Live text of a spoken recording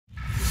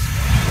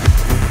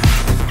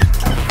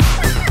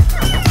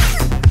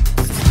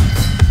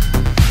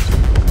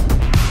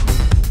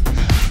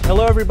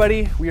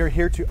everybody, we are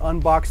here to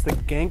unbox the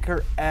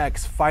Ganker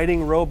EX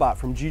fighting robot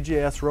from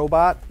GJS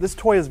Robot. This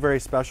toy is very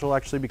special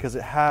actually because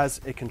it has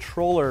a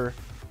controller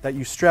that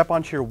you strap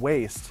onto your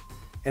waist,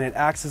 and it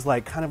acts as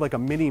kind of like a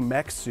mini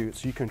mech suit,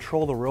 so you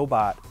control the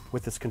robot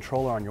with this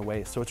controller on your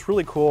waist. So it's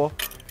really cool.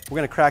 We're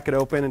gonna crack it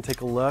open and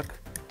take a look.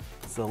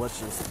 So let's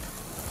just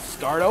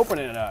start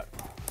opening it up.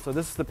 So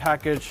this is the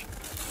package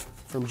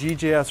from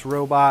GJS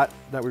Robot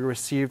that we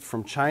received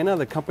from China.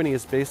 The company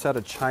is based out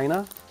of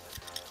China,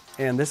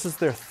 and this is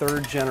their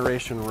 3rd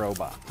generation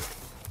robot.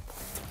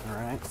 All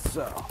right,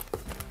 so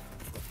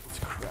let's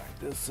crack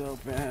this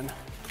open.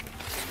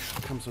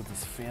 It comes with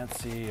this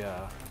fancy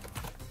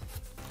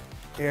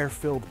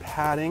air-filled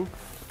padding,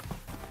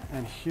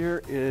 and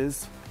here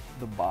is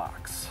the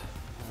box.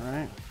 All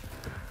right,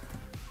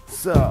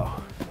 so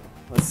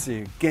let's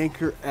see,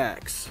 Ganker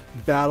EX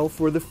Battle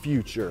for the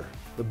Future,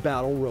 the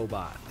battle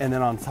robot. And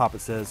then on top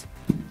it says,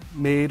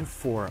 made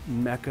for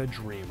mecha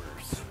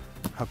dreamers.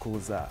 How cool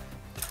is that?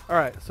 All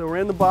right, so we're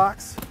in the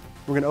box.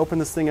 We're gonna open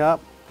this thing up.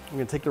 We're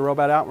gonna take the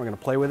robot out, we're gonna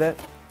play with it.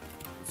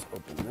 Let's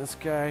open this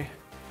guy.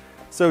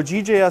 So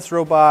GJS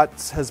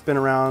Robots has been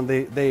around.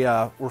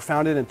 They were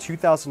founded in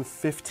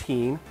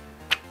 2015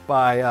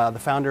 by the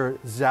founder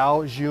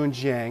Zhao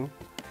Junjiang,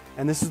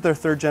 and this is their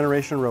 3rd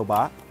generation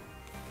robot.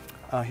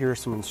 Here are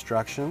some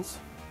instructions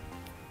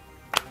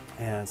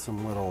and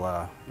some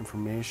little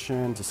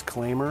information,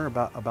 disclaimer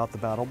about the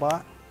battle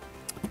bot.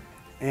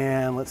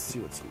 And let's see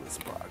what's in this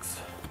box.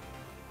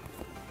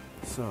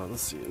 So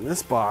let's see, in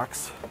this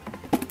box,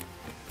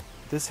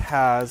 this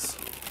has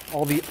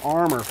all the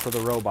armor for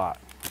the robot,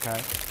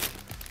 okay?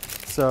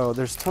 So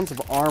there's tons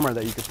of armor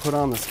that you could put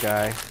on this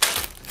guy.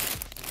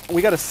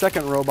 We got a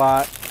 2nd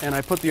robot, and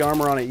I put the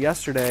armor on it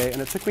yesterday,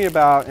 and it took me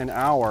about an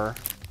hour,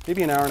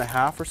 maybe an hour and a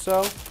half or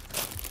so.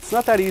 It's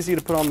not that easy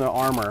to put on the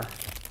armor.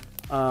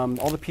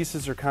 All the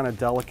pieces are kind of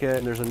delicate,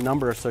 and there's a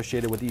number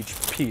associated with each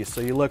piece. So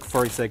you look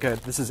for, you say, good,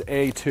 this is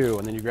A2,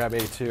 and then you grab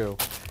A2,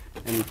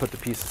 and you put the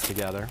pieces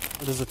together.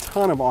 There's a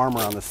ton of armor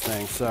on this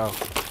thing, so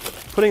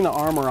putting the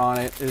armor on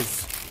it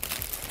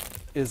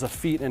is a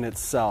feat in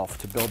itself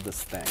to build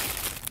this thing.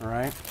 All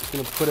right, I'm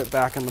gonna put it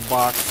back in the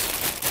box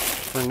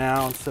for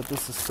now and set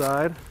this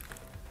aside.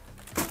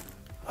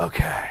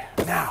 Okay,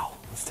 now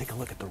let's take a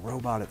look at the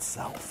robot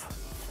itself.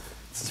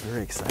 This is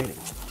very exciting.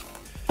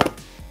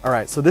 All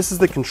right, so this is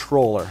the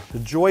controller, the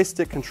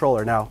joystick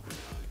controller. Now,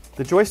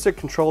 the joystick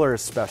controller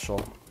is special.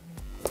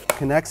 It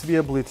connects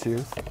via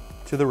Bluetooth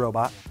to the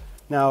robot.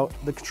 Now,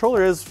 the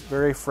controller is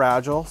very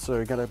fragile, so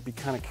you're gonna be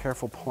kind of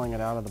careful pulling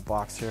it out of the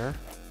box here.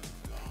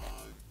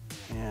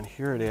 And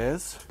here it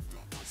is.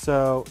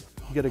 So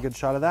you get a good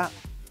shot of that.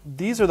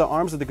 These are the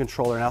arms of the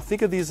controller. Now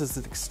think of these as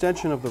an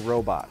extension of the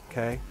robot,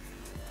 okay?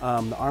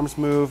 The arms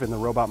move and the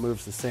robot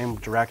moves the same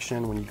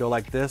direction. When you go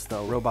like this, the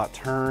robot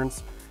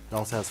turns. It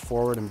also has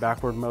forward and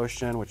backward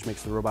motion, which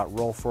makes the robot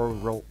roll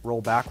forward,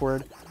 roll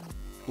backward,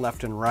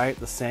 left and right,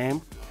 the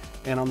same.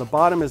 And on the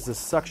bottom is this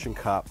suction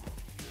cup.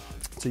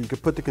 So you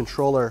could put the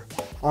controller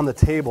on the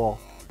table,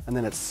 and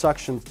then it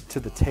suctions to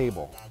the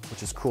table,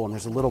 which is cool. And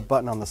there's a little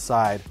button on the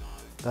side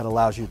that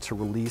allows you to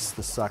release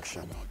the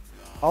suction.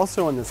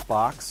 Also in this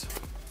box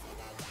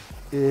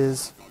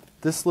is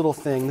this little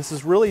thing. This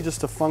is really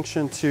just a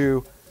function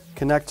to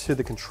connect to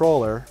the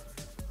controller.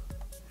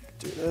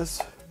 Do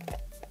this,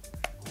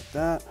 like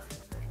that.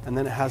 And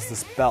then it has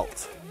this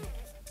belt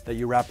that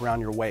you wrap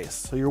around your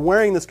waist. So you're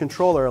wearing this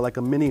controller like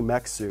a mini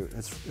mech suit.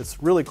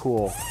 It's really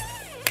cool.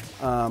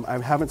 I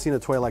haven't seen a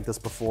toy like this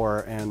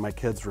before, and my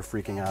kids were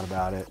freaking out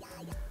about it.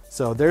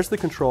 So there's the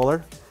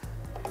controller.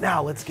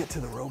 Now let's get to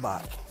the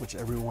robot, which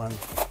everyone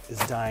is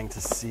dying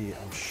to see,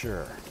 I'm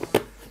sure.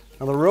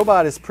 Now the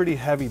robot is pretty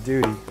heavy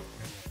duty.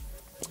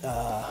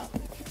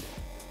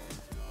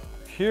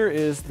 Here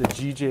is the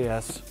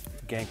GJS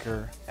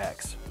Ganker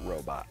EX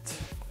Robot.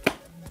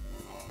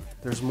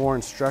 There's more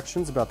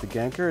instructions about the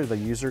Ganker, the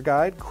user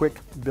guide, quick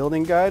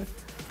building guide,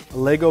 a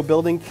Lego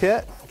building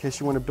kit, in case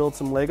you want to build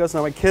some Legos.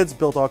 Now my kids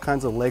built all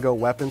kinds of Lego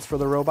weapons for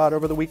the robot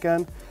over the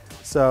weekend.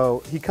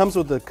 So he comes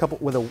with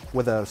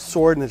a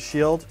sword and a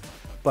shield,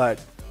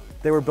 but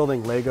they were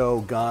building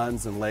Lego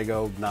guns and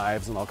Lego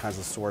knives and all kinds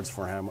of swords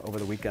for him over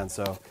the weekend.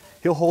 So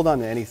he'll hold on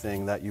to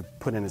anything that you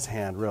put in his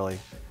hand, really,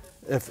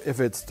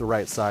 if it's the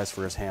right size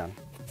for his hand.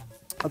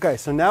 Okay,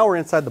 so now we're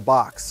inside the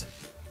box,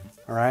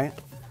 all right?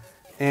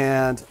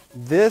 And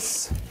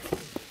this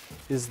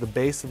is the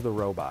base of the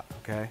robot,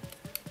 okay?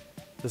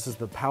 This is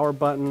the power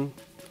button.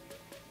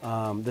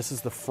 This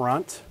is the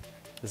front.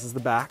 This is the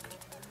back.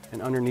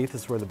 And underneath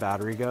is where the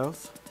battery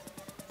goes,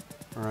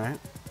 all right?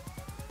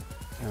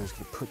 And I'm just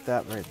gonna put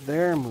that right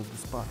there, move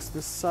this box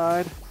this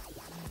side.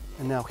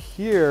 And now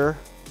here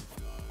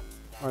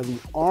are the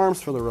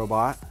arms for the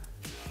robot,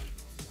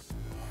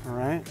 all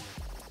right?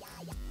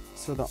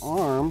 So the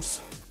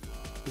arms,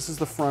 this is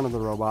the front of the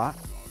robot,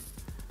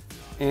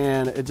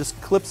 and it just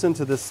clips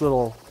into this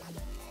little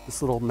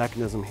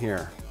mechanism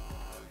here.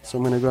 So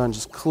I'm gonna go ahead and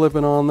just clip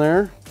it on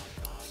there.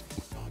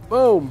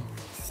 Boom.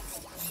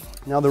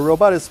 Now the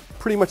robot is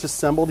pretty much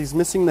assembled. He's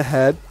missing the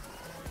head,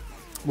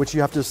 which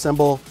you have to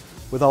assemble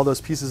with all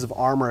those pieces of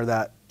armor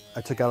that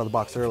I took out of the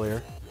box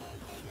earlier.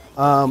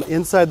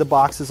 Inside the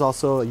box is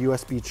also a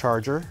USB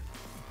charger.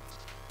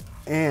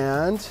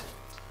 And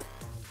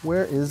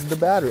where is the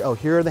battery? Oh,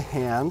 here are the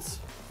hands.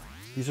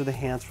 These are the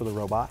hands for the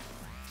robot.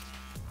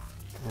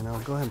 And I'll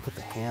go ahead and put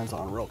the hands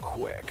on real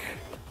quick.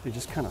 They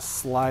just kind of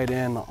slide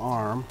in the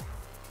arm,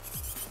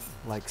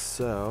 like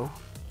so.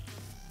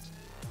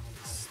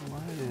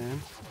 Slide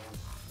in.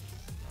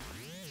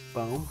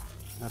 Boom.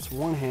 That's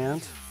one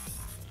hand.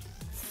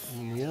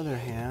 And the other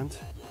hand,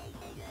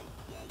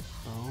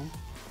 boom,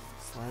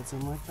 slides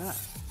in like that.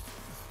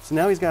 So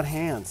now he's got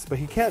hands, but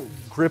he can't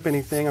grip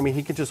anything. I mean,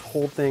 he can just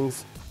hold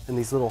things in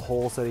these little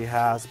holes that he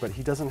has, but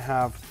he doesn't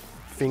have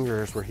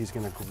fingers where he's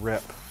gonna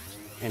grip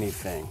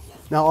anything.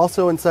 Now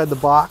also inside the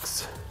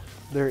box,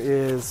 there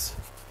is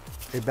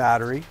a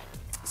battery.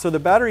 So the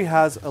battery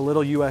has a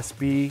little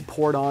USB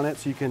port on it,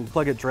 so you can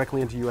plug it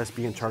directly into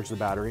USB and charge the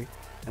battery,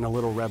 and a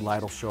little red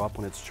light will show up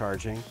when it's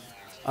charging.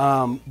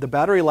 The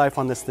battery life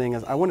on this thing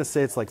is, I want to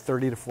say it's like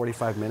 30 to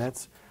 45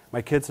 minutes.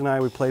 My kids and I,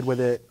 we played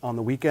with it on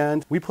the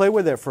weekend. We played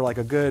with it for like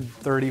a good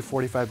 30,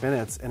 45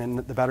 minutes, and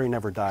the battery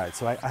never died.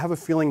 So I have a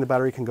feeling the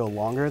battery can go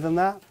longer than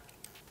that,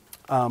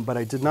 but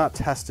I did not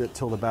test it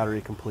till the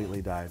battery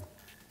completely died.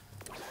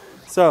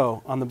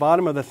 So on the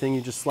bottom of the thing,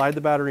 you just slide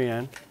the battery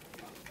in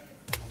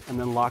and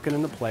then lock it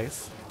into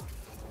place.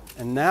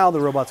 And now the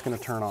robot's gonna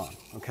turn on,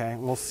 okay?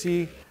 And we'll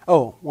see,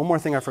 oh, one more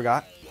thing I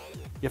forgot.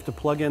 You have to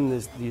plug in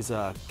these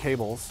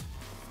cables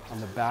on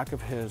the back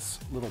of his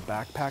little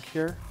backpack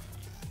here.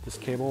 This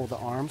cable with the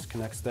arms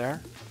connects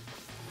there.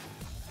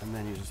 And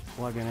then you just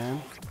plug it in.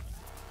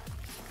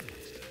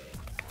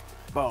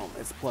 Boom,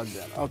 it's plugged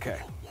in. Okay,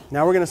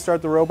 now we're gonna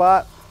start the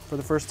robot for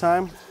the first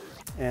time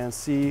and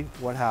see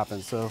what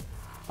happens. So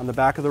on the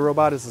back of the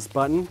robot is this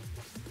button.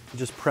 You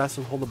just press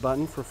and hold the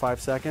button for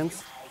 5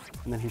 seconds,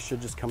 and then he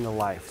should just come to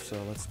life.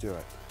 So let's do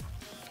it.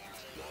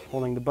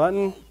 Holding the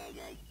button.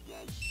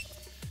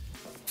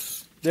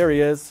 There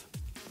he is.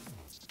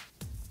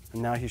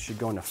 And now he should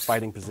go into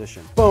fighting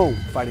position. Boom,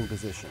 fighting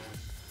position.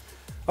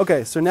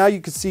 Okay, so now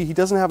you can see he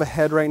doesn't have a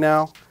head right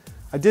now.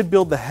 I did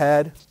build the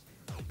head.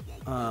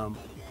 So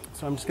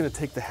I'm just gonna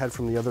take the head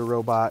from the other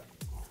robot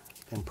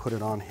and put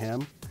it on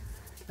him.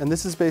 And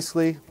this is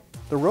basically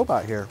the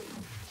robot here.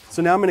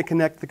 So now I'm gonna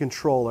connect the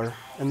controller.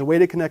 And the way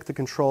to connect the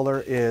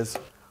controller is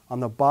on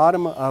the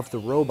bottom of the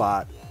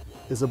robot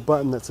is a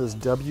button that says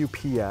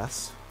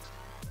WPS.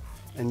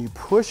 And you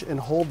push and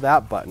hold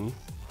that button.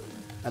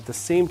 At the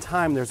same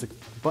time, there's a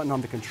button on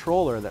the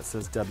controller that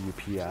says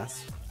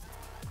WPS.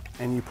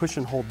 And you push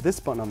and hold this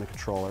button on the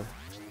controller.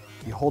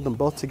 You hold them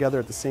both together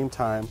at the same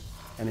time,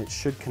 and it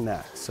should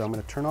connect. So I'm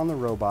gonna turn on the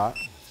robot.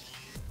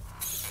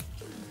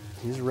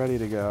 He's ready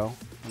to go.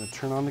 I'm gonna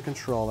turn on the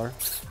controller.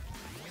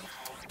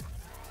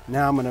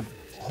 Now I'm gonna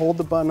hold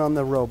the button on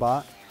the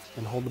robot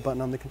and hold the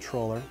button on the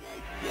controller.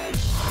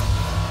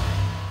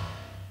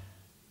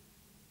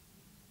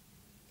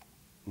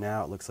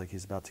 Now it looks like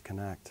he's about to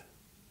connect.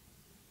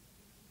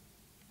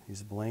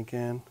 He's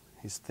blinking,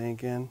 he's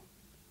thinking.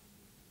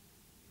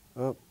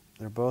 Oh,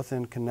 they're both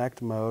in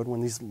connect mode.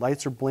 When these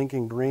lights are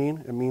blinking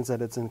green, it means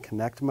that it's in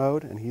connect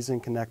mode, and he's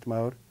in connect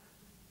mode.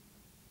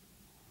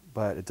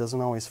 But it doesn't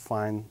always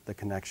find the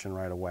connection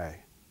right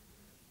away.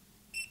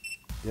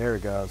 There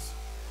it goes.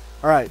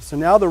 All right, so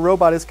now the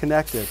robot is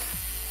connected.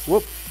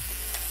 Whoop.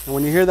 And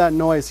when you hear that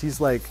noise,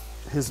 he's like,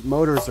 his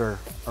motors are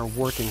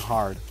working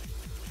hard.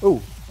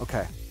 Ooh,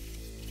 okay.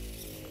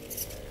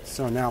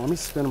 So now let me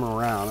spin him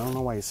around. I don't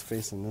know why he's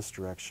facing this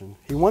direction.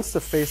 He wants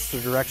to face the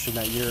direction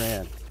that you're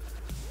in,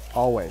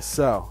 always.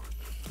 So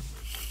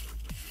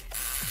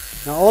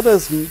now all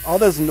those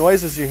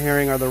noises you're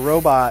hearing are the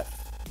robot.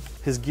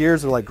 His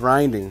gears are like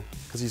grinding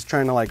because he's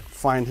trying to like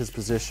find his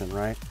position,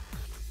 right?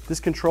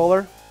 This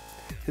controller,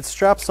 it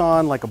straps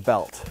on like a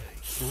belt.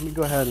 So let me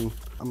go ahead and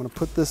I'm gonna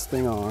put this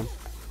thing on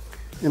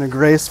in a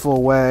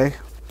graceful way.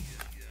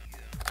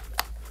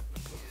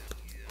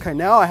 Okay,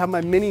 now I have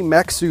my mini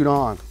mech suit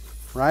on,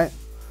 right?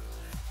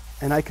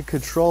 And I can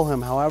control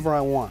him however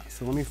I want.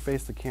 So let me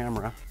face the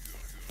camera.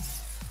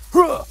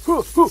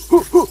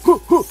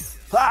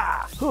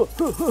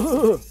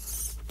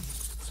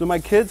 So my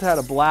kids had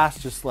a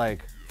blast just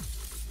like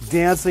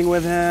dancing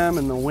with him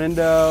in the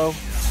window.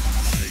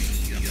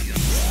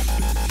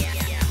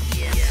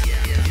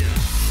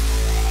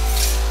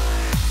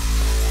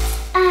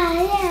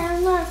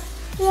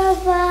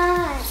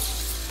 Robot.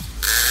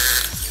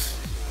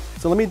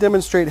 So let me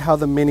demonstrate how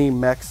the mini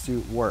mech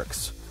suit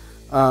works.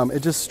 It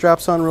just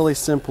straps on really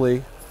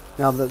simply.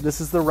 Now this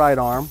is the right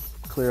arm,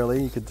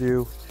 clearly. You could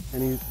do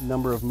any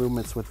number of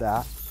movements with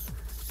that.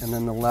 And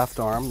then the left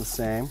arm, the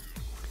same.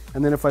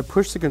 And then if I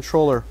push the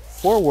controller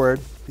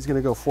forward, he's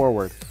gonna go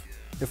forward.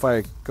 If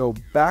I go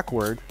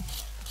backward,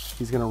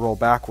 he's gonna roll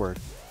backward.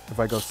 If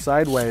I go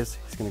sideways,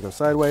 he's gonna go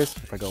sideways.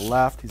 If I go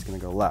left, he's gonna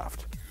go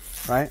left,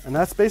 right? And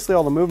that's basically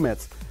all the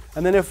movements.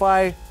 And then if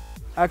I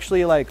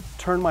actually like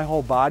turn my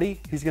whole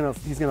body, he's gonna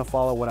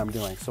follow what I'm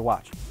doing. So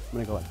watch, I'm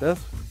gonna go like this.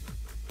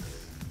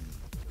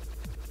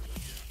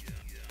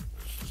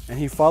 And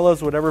he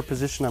follows whatever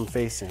position I'm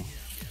facing.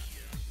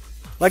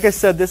 Like I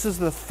said, this is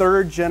the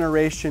 3rd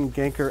generation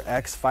Ganker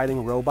EX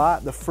fighting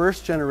robot. The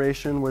 1st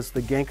generation was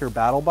the Ganker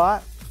Battle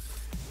Bot,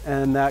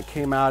 and that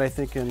came out I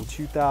think in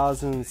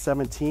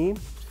 2017.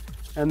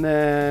 And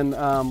then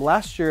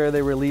last year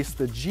they released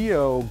the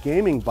Geo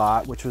Gaming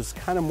Bot, which was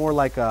kind of more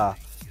like a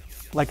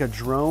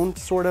drone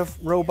sort of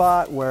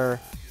robot where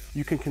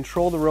you can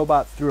control the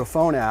robot through a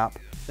phone app.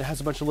 It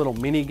has a bunch of little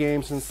mini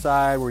games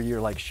inside where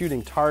you're like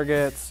shooting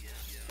targets.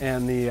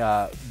 And the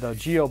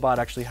GeoBot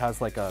actually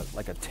has like a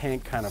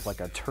tank, kind of like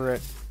a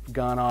turret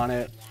gun on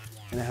it,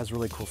 and it has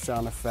really cool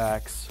sound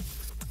effects.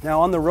 Now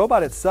on the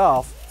robot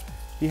itself,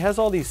 he has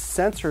all these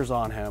sensors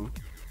on him.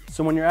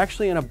 So when you're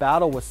actually in a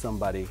battle with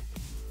somebody,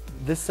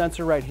 this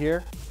sensor right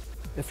here,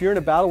 if you're in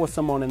a battle with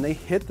someone and they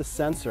hit the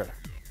sensor,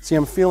 see,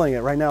 I'm feeling it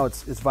right now,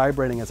 it's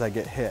vibrating as I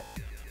get hit.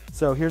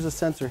 So here's a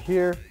sensor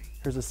here,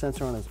 here's a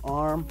sensor on his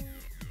arm.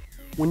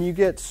 When you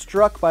get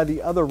struck by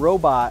the other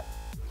robot,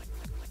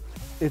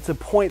 it's a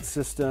point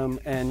system,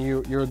 and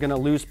you're going to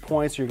lose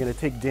points, you're going to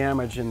take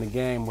damage in the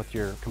game with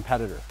your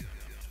competitor.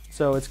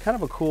 So it's kind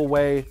of a cool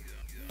way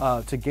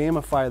to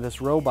gamify this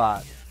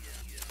robot.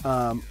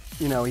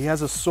 You know, he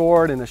has a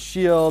sword and a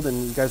shield,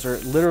 and you guys are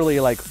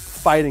literally like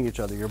fighting each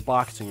other, you're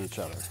boxing each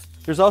other.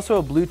 There's also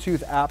a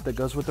Bluetooth app that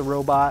goes with the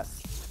robot,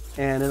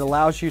 and it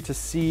allows you to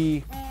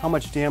see how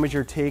much damage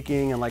you're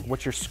taking and like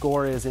what your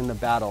score is in the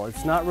battle.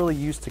 It's not really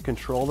used to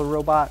control the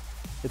robot.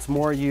 It's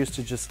more used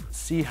to just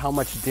see how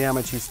much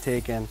damage he's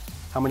taken,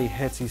 how many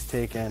hits he's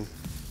taken,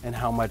 and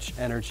how much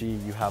energy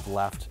you have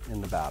left in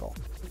the battle.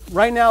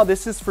 Right now,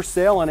 this is for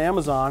sale on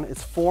Amazon.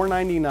 It's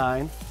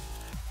 $4.99,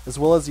 as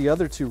well as the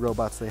other 2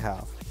 robots they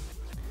have.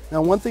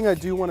 Now, one thing I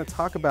do want to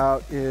talk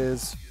about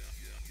is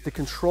the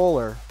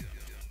controller.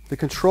 The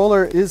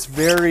controller is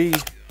very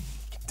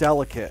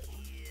delicate.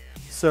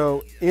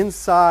 So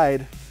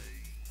inside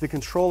the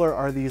controller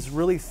are these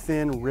really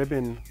thin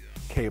ribbon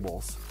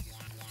cables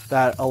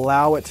that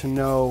allow it to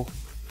know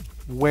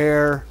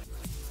where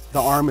the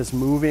arm is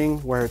moving,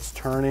 where it's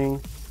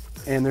turning.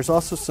 And there's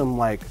also some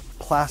like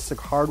plastic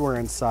hardware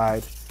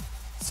inside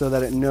so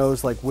that it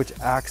knows like which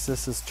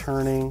axis is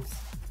turning.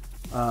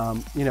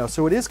 You know,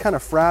 so it is kind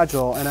of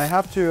fragile, and I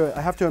have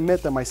to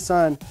admit that my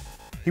son,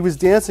 he was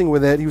dancing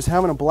with it, he was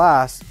having a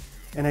blast,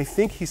 and I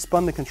think he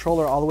spun the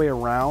controller all the way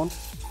around.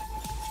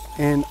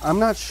 And I'm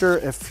not sure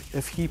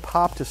if he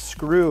popped a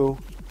screw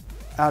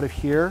out of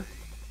here,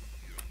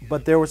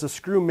 but there was a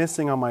screw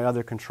missing on my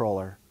other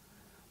controller.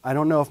 I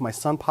don't know if my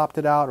son popped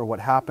it out or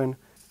what happened,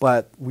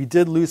 but we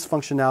did lose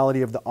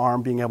functionality of the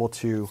arm being able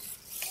to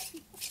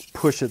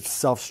push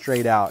itself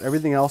straight out.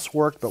 Everything else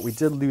worked, but we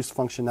did lose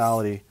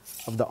functionality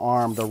of the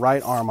arm, the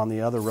right arm on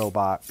the other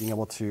robot, being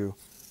able to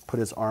put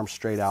his arm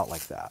straight out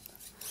like that.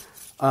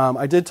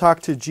 I did talk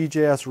to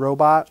GJS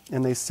Robot,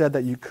 and they said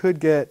that you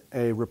could get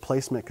a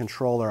replacement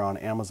controller on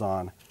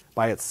Amazon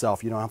by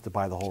itself. You don't have to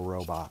buy the whole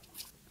robot.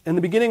 In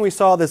the beginning, we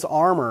saw this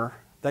armor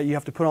that you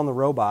have to put on the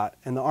robot,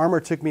 and the armor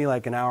took me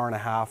like an hour and a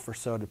half or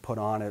so to put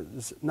on.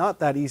 It's not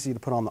that easy to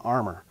put on the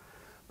armor,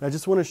 but I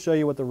just want to show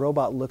you what the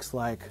robot looks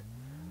like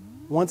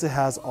once it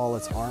has all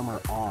its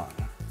armor on.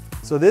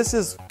 So this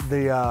is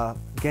the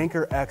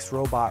Ganker EX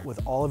Robot with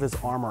all of his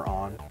armor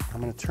on.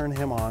 I'm going to turn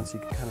him on so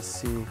you can kind of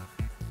see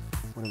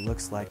what it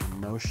looks like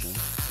in motion.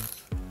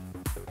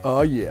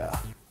 Oh yeah.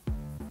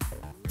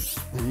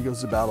 And he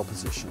goes to battle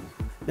position.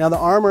 Now the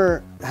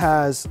armor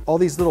has all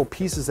these little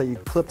pieces that you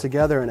clip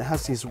together, and it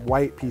has these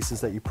white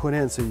pieces that you put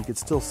in so you can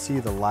still see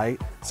the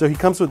light. So he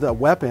comes with a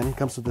weapon, he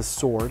comes with this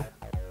sword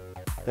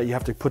that you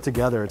have to put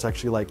together. It's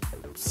actually like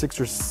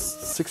six or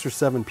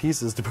seven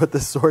pieces to put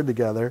this sword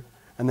together.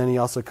 And then he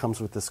also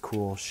comes with this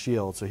cool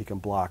shield so he can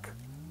block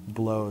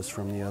blows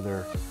from the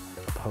other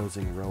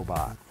opposing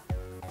robot.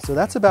 So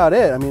that's about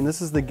it. I mean,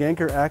 this is the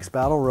Ganker EX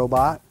Battle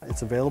Robot.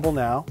 It's available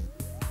now.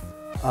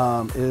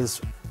 It is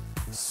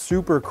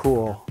super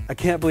cool. I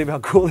can't believe how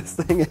cool this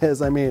thing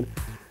is. I mean,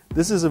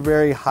 this is a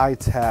very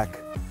high-tech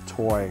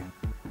toy,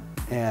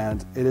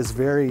 and it is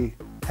very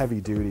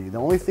heavy duty. The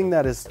only thing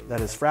that is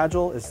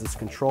fragile is this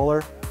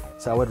controller.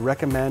 So I would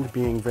recommend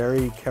being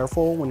very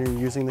careful when you're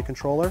using the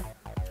controller.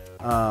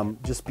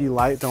 Just be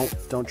light.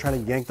 Don't try to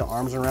yank the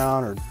arms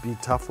around or be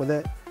tough with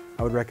it.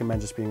 I would recommend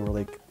just being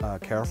really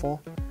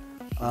careful.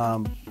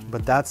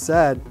 But that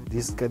said,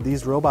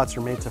 these robots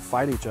are made to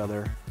fight each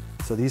other.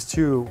 So these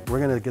two, we're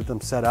going to get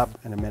them set up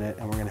in a minute,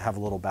 and we're going to have a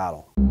little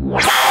battle.